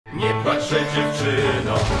płaczę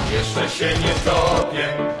dziewczyno, jeszcze się nie topię,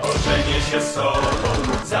 ożenię się z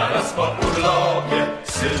tobą, zaraz po urlopie,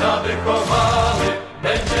 syna wychowamy,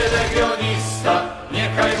 będzie legionista,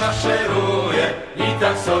 niechaj maszeruje i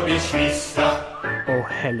tak sobie śwista. Oh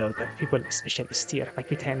hello there people, specialist here, back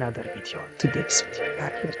with another video. Today's video we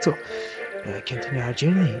are here to continue our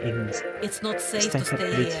journey in It's not safe to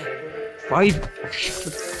stay here. 5.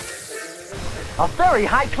 A very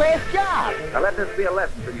high-class job! Now let this be a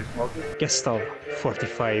lesson to you, Smokey. Gustav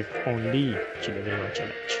 45 only kill everyone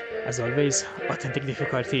challenge. As always, authentic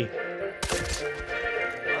difficulty.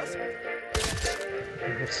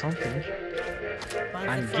 There's something.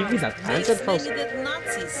 And give me that answer first.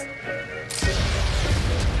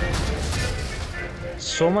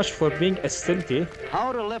 So much for being a stealthy.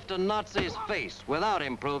 How to lift a Nazi's face without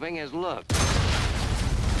improving his look.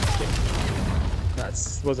 That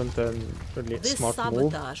wasn't a really This smart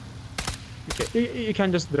sabotage. move. Okay, you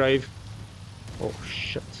can just drive. Oh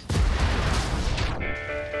shit.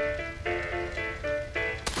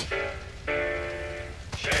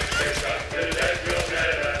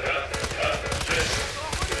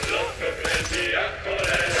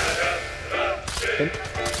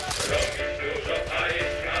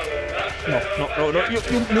 No, you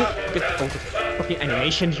move. Get out of fucking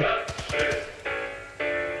animation.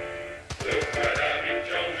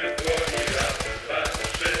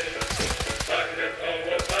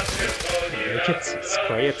 It's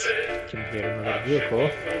quiet. You can hear another vehicle.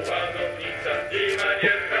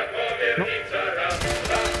 No.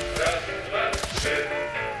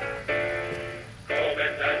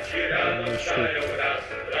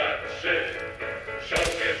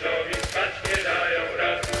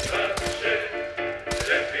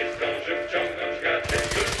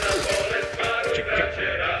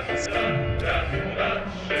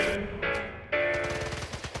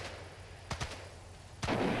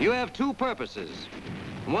 You have two purposes.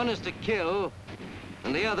 One is to kill,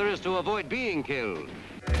 and the other is to avoid being killed.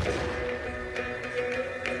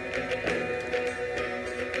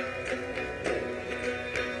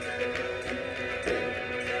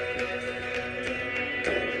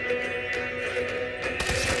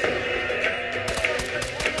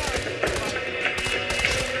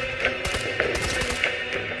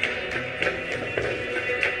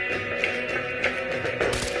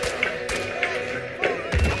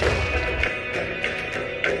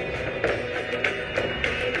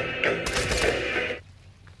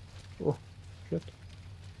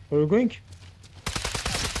 Where are we going?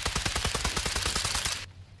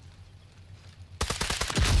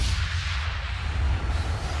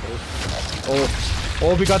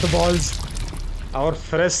 Oh, we got the balls. Our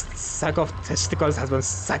first sack of testicles has been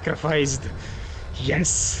sacrificed.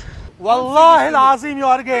 Yes. Wallahi al-Azim, you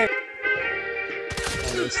are gay.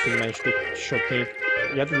 This thing managed to shoot me.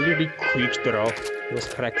 He had a really quick draw. He was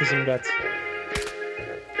practicing that.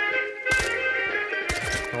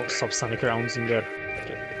 No subsonic rounds in there.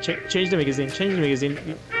 Change the magazine,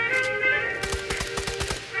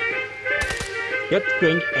 You're not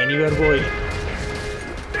going anywhere, boy.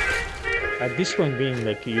 At this point, being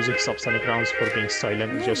like using subsonic rounds for being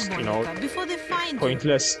silent is just, you know,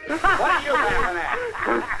 pointless. What are you laughing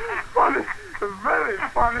at? Funny, very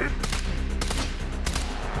funny.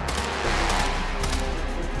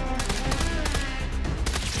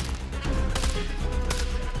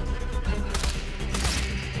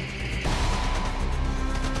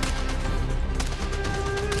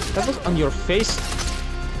 That was on your face.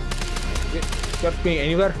 You're not going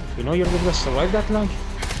anywhere. You know you're going to survive that long.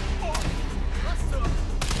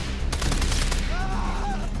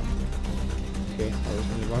 Okay, that was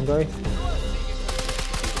only one guy.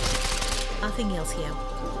 Nothing else here.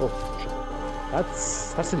 Oh,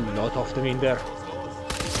 that's a lot of them in there.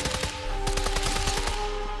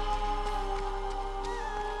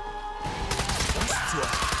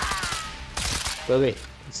 By the way,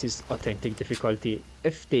 this is authentic difficulty.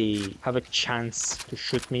 If they have a chance to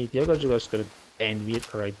shoot me, they're just gonna end me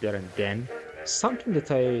right there and then. Something that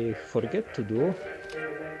I forget to do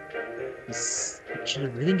is actually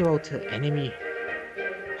reading about the enemy.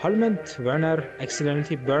 Helmut Werner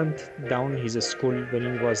accidentally burned down his school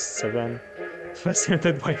when he was 7,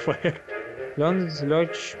 fascinated by fire. Lons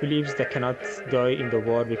Lodge believes they cannot die in the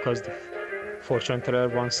war because the fortune teller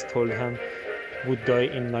once told him would die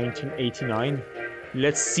in 1989.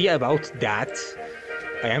 Let's see about that.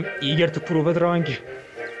 I am eager to prove it wrong.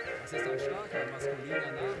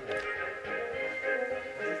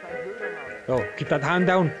 Oh, keep that hand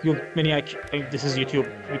down, you maniac. This is YouTube.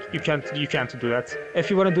 You can't do that. If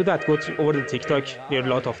you want to do that, go over to TikTok. There are a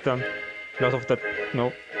lot of them. A lot of that,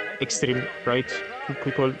 extreme right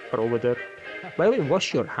people are over there. By the way,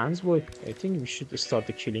 wash your hands, boy. I think we should start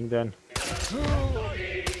the killing then.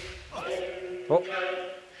 Oh.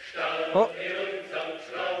 Oh.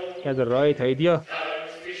 He had the right idea.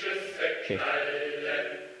 Okay.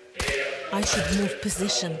 I should move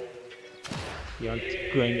position. You aren't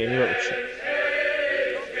going anywhere.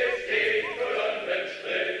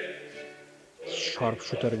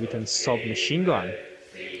 Sharpshooter with a submachine gun.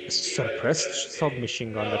 A suppressed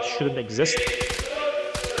submachine gun that shouldn't exist.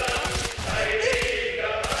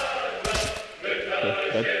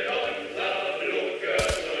 Okay,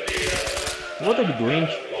 what are you doing?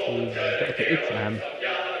 Okay,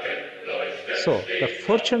 so, the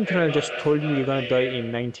fortune teller just told you you're gonna die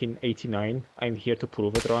in 1989. I'm here to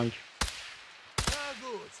prove it wrong.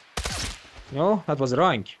 No, that was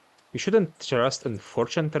wrong. You shouldn't trust a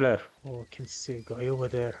fortune teller. Oh, I can see a guy over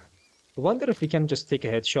there. I wonder if we can just take a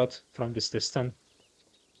headshot from this distance.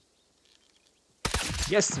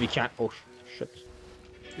 Yes, we can. Oh, shit.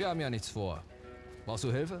 Wir haben ja nichts vor. Brauchst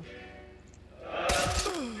du Hilfe?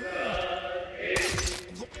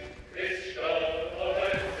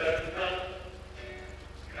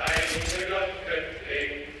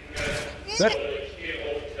 Sir?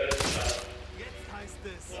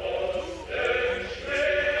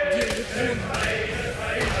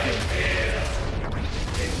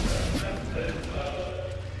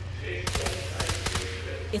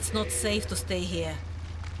 It's not safe to stay here.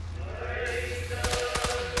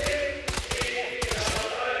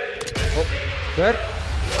 Oh, where?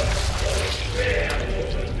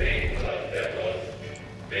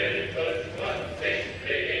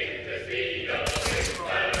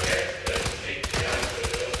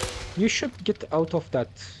 You should get out of that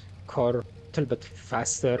car a little bit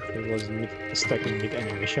faster. It was stuck in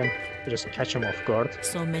mid-animation. Just catch him off guard.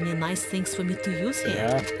 So many nice things for me to use here.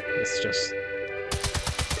 Yeah, it's just...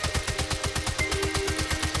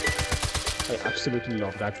 I absolutely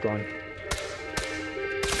love that gun.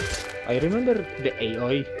 I remember the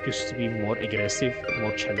AI used to be more aggressive,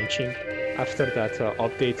 more challenging. After that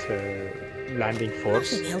update, landing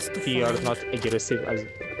force, they are not aggressive as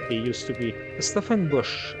they used to be. Stephen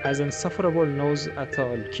Bush, as insufferable knows at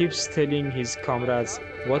all, keeps telling his comrades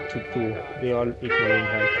what to do. They all ignoring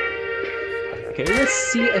him. Okay, let's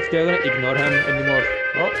see if they're gonna ignore him anymore.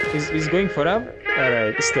 Oh, he's going for him?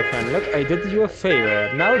 Alright, Stefan, look, I did you a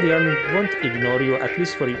favor. Now they won't ignore you, at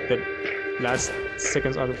least for the last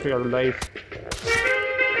seconds of your life.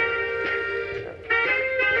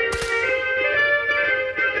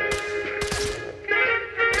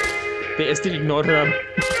 They still ignore him.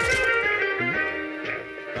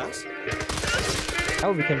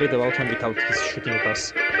 How we can read about him without his shooting at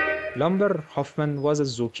us? Lumber Hoffman was a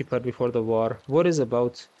zookeeper before the war. Worries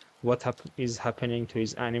about what is happening to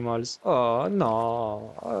his animals. Oh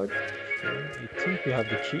no. I think we have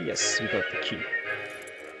the key. Yes, we got the key.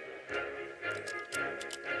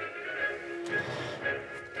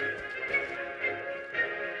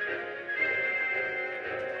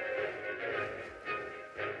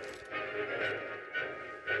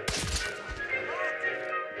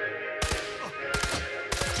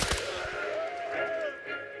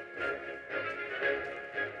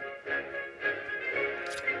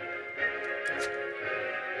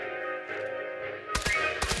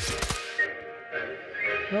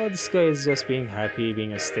 No, this guy is just being happy,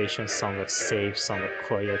 being a station somewhere safe, somewhere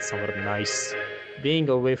quiet, somewhere nice. Being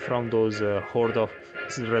away from those horde of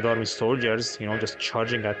Red Army soldiers, you know, just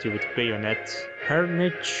charging at you with bayonet.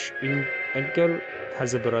 Hernich Engel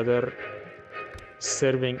has a brother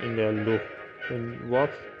serving in the loop in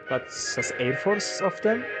WAP. That's as Air Force of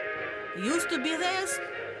them. Used to be theirs,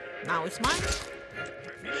 now it's mine.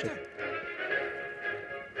 Shit.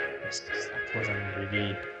 That wasn't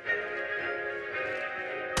really...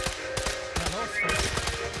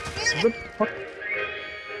 What the fuck?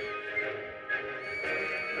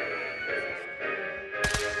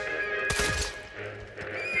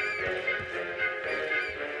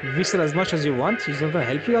 Whistle as much as you want, he's not gonna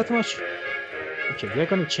help you that much. Okay, we're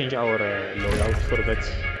gonna change our loadout for a bit.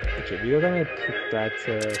 Okay, we're gonna put that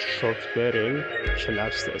short barrel,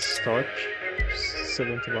 collapse the stock,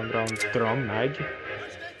 71 round drum mag.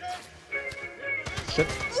 Shit,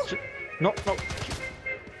 shit. No, no.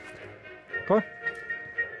 Come on.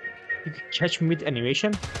 You can catch me with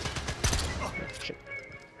animation. Shit.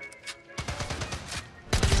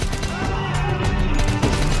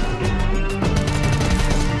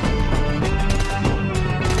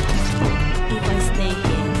 If I stay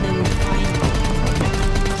here, they will find me.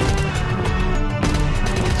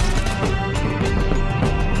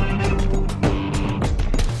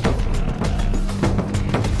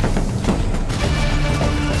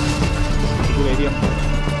 Good idea.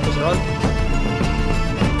 Just run.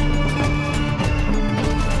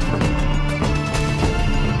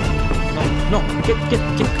 Get. It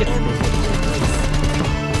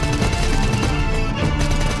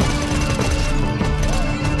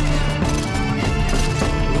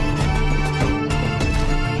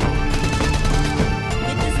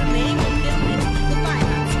is a name of business, the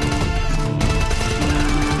finance.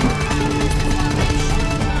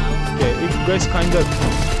 Okay, you guys kind of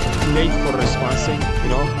late for responding, you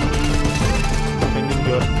know, defending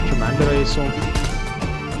your commander, I assume.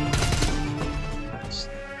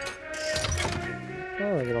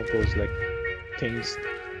 Oh, you know, those like things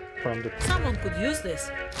from the. Someone could use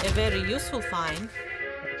this. A very useful find.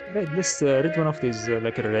 Right, let's read one of these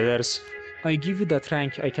like letters. I give you that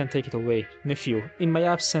rank, I can take it away. Nephew, in my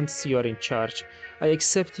absence, you are in charge. I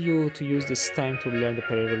accept you to use this time to learn the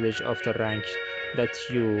privilege of the rank that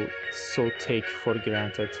you so take for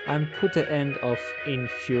granted, and put an end of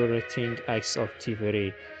infuriating acts of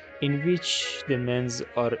thievery, in which the men's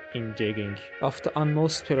are engaging, of the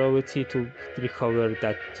utmost priority to recover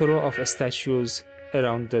that row of statues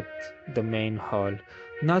around the main hall.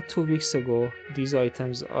 Not 2 weeks ago, these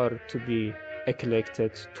items are to be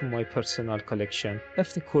collected to my personal collection.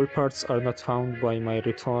 If the culprits are not found by my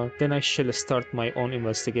return, then I shall start my own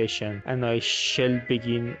investigation, and I shall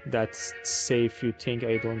begin that safe you think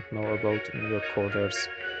I don't know about in your quarters.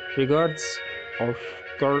 Regards, of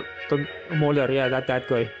Gordon Moller. Yeah, that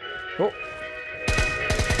guy. Oh.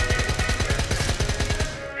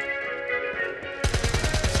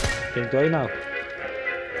 Can die now.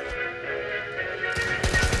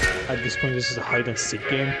 At this point, this is a hide and seek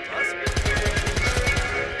game.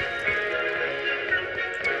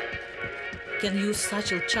 Can use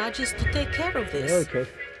satchel charges to take care of this. Okay,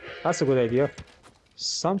 that's a good idea.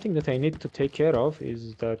 Something that I need to take care of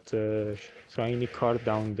is that shiny card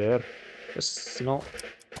down there. Just, you know,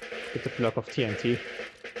 get a block of TNT.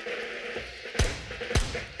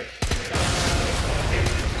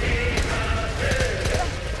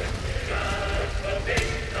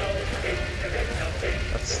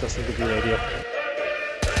 That's not a good idea.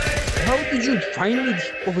 How did you find me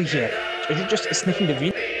over here? Are you just sniffing the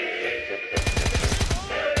wind?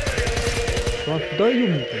 Don't die, you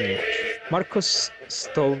bitch. Marcus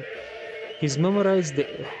Stowe. He's memorized the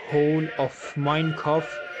whole of Mein Kampf,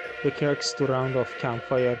 the cracks to round of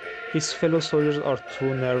campfire. His fellow soldiers are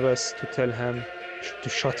too nervous to tell him to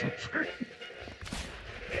shut up.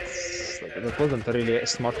 That wasn't really a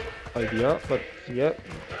smart idea, but yeah,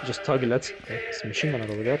 just toggle it. Okay, it's a machine gun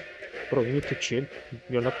over there. Bro, you need to chill.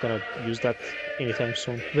 You're not gonna use that anytime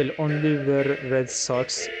soon. Will only wear red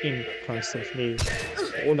socks in constantly.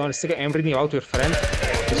 Hold on a second, I'm reading out your friend.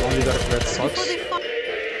 He's only wear red socks.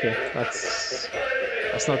 Okay,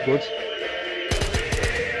 that's not good.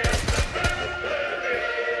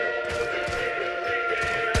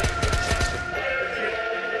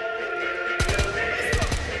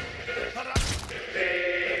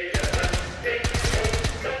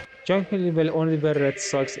 Junkie will only wear red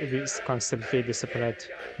socks if he's constantly disciplined.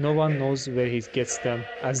 No one knows where he gets them,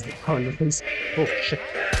 as the always. Oh shit.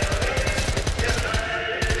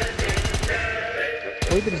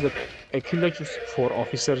 Wait, there is a kill like just 4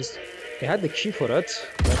 officers. They had the key for it,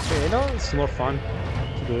 but you know, it's more fun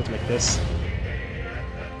to do it like this.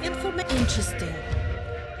 Interesting.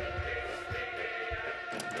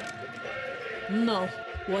 No.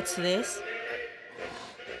 What's this?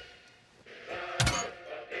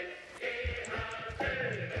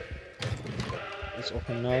 It's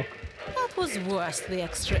open now. That was worth the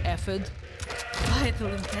extra effort.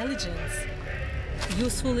 Vital intelligence.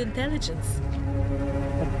 Useful intelligence.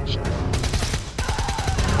 Need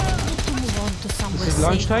to move on to somewhere This is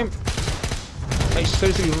lunchtime. I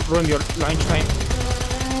seriously ruined your lunchtime.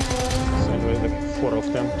 So anyway, like 4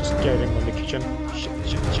 of them just gathering on the kitchen. Shit.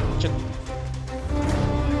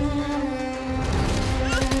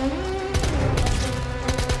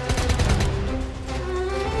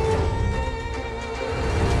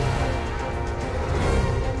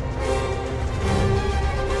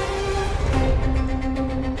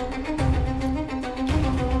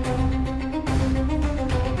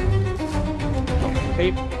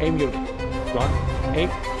 Aim your gun. Aim.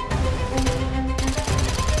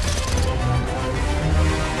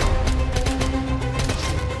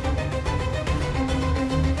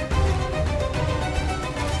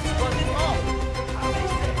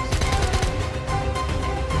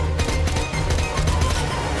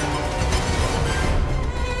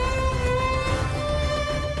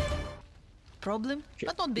 Problem,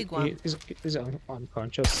 but not big one. He's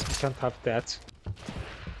unconscious. You can't have that.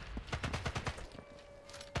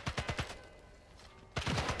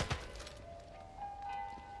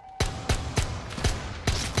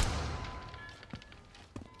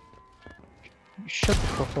 Shut the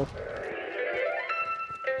fuck up.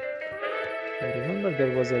 remember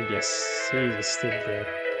there was a yes, he is still there.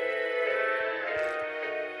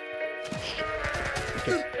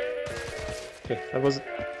 Okay. Okay, that was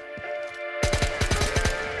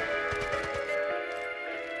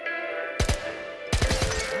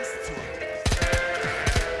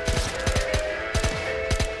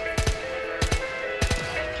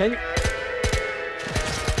okay.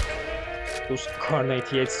 Those car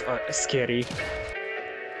 98s are scary.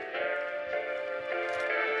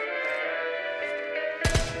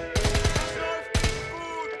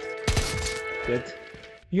 Dead.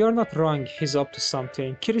 You're not wrong, he's up to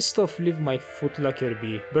something. Christoph, leave my footlocker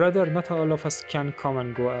be. Brother, not all of us can come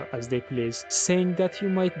and go as they please. Saying that you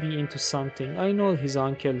might be into something. I know his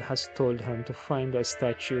uncle has told him to find the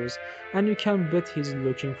statues, and you can bet he's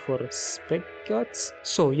looking for spec guts.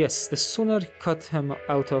 So yes, the sooner cut him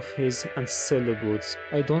out of his and sell the goods.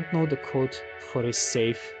 I don't know the code for his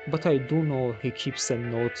safe, but I do know he keeps a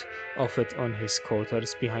note of it on his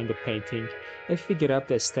quarters behind the painting. If we grab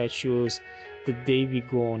the statues the day we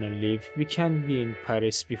go on a leave, we can be in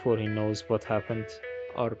Paris before he knows what happened.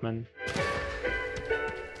 Arman.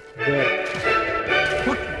 Where?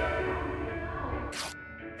 What?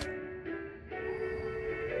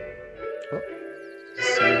 Oh,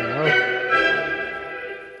 see you now.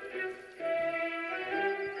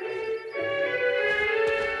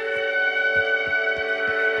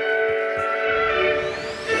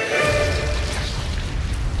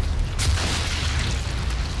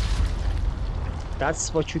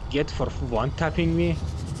 That's what you get for one-tapping me?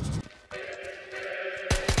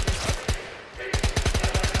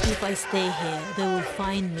 If I stay here, they will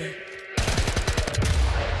find me.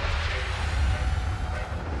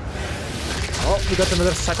 Oh, we got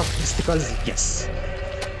another sack of testicles. Yes.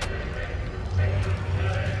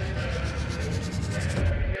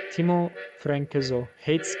 Timo Francesco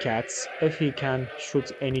hates cats. If he can,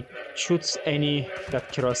 shoots any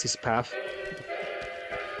that cross his path.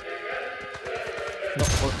 No,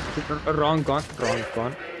 oh, wrong gun, wrong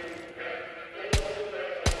gun.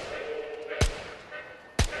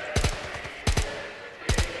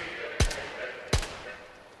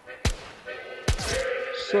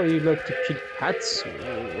 So you like to kill cats?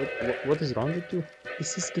 What is wrong with you?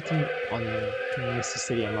 This is getting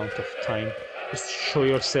unnecessary amount of time. Just show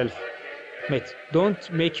yourself. Mate, don't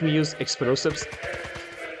make me use explosives.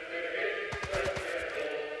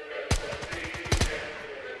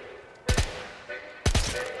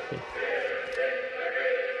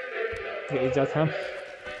 Okay, is that him?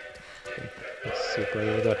 Okay, let's see, go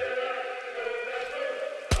over there.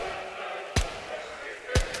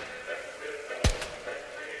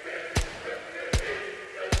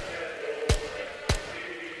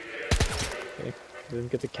 Okay,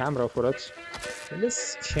 didn't get the camera for it. Okay,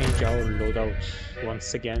 let's change our loadout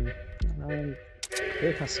once again. And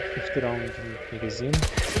it has a 50 round magazine.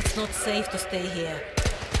 It's not safe to stay here.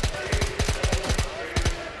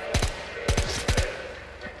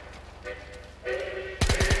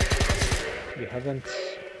 We haven't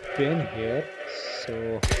been here, so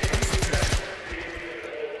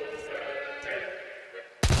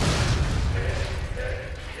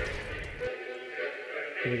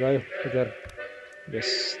the guy there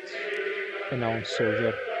just announced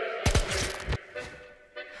soldier.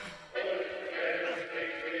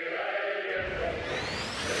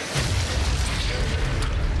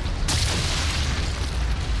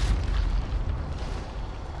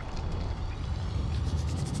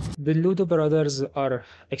 The Ludo brothers are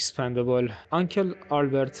expandable. Uncle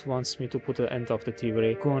Albert wants me to put an end of the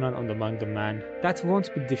thievery going on among the man. That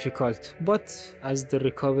won't be difficult, but as the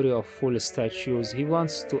recovery of full statues, he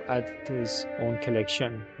wants to add to his own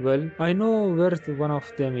collection. Well, I know where one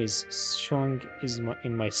of them is. Strong is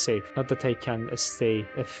in my safe. Not that I can stay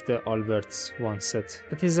if the Alberts wants it.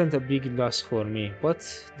 It isn't a big loss for me, but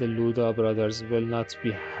the Ludo brothers will not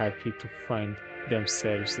be happy to find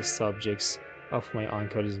themselves the subjects of my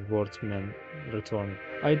uncle's workmen return.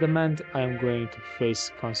 I demand I am going to face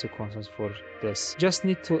consequences for this. Just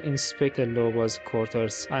need to inspect the Loba's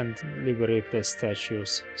quarters and liberate the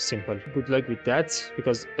statues. Simple. Good luck with that,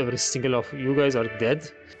 because every single of you guys are dead.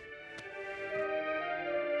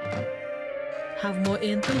 Have more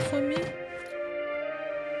intel for me?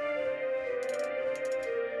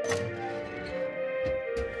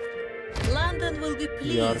 London will be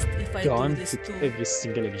We are pleased if I do done this with too. every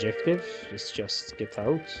single objective. Let's just get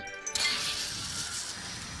out.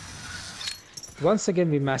 Once again,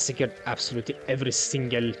 we massacred absolutely every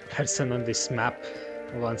single person on this map.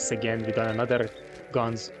 Once again, we done another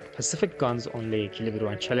guns, Pacific guns only, kill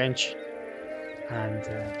everyone challenge. And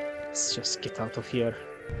let's just get out of here.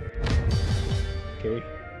 Okay.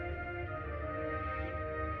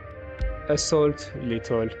 assault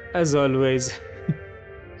lethal as always.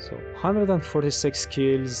 So 146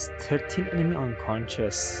 kills, 13 enemy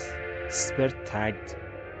unconscious, spare tagged.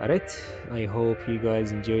 Alright, I hope you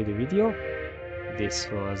guys enjoyed the video. This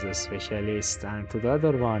was a specialist, and to the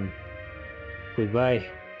other one, goodbye.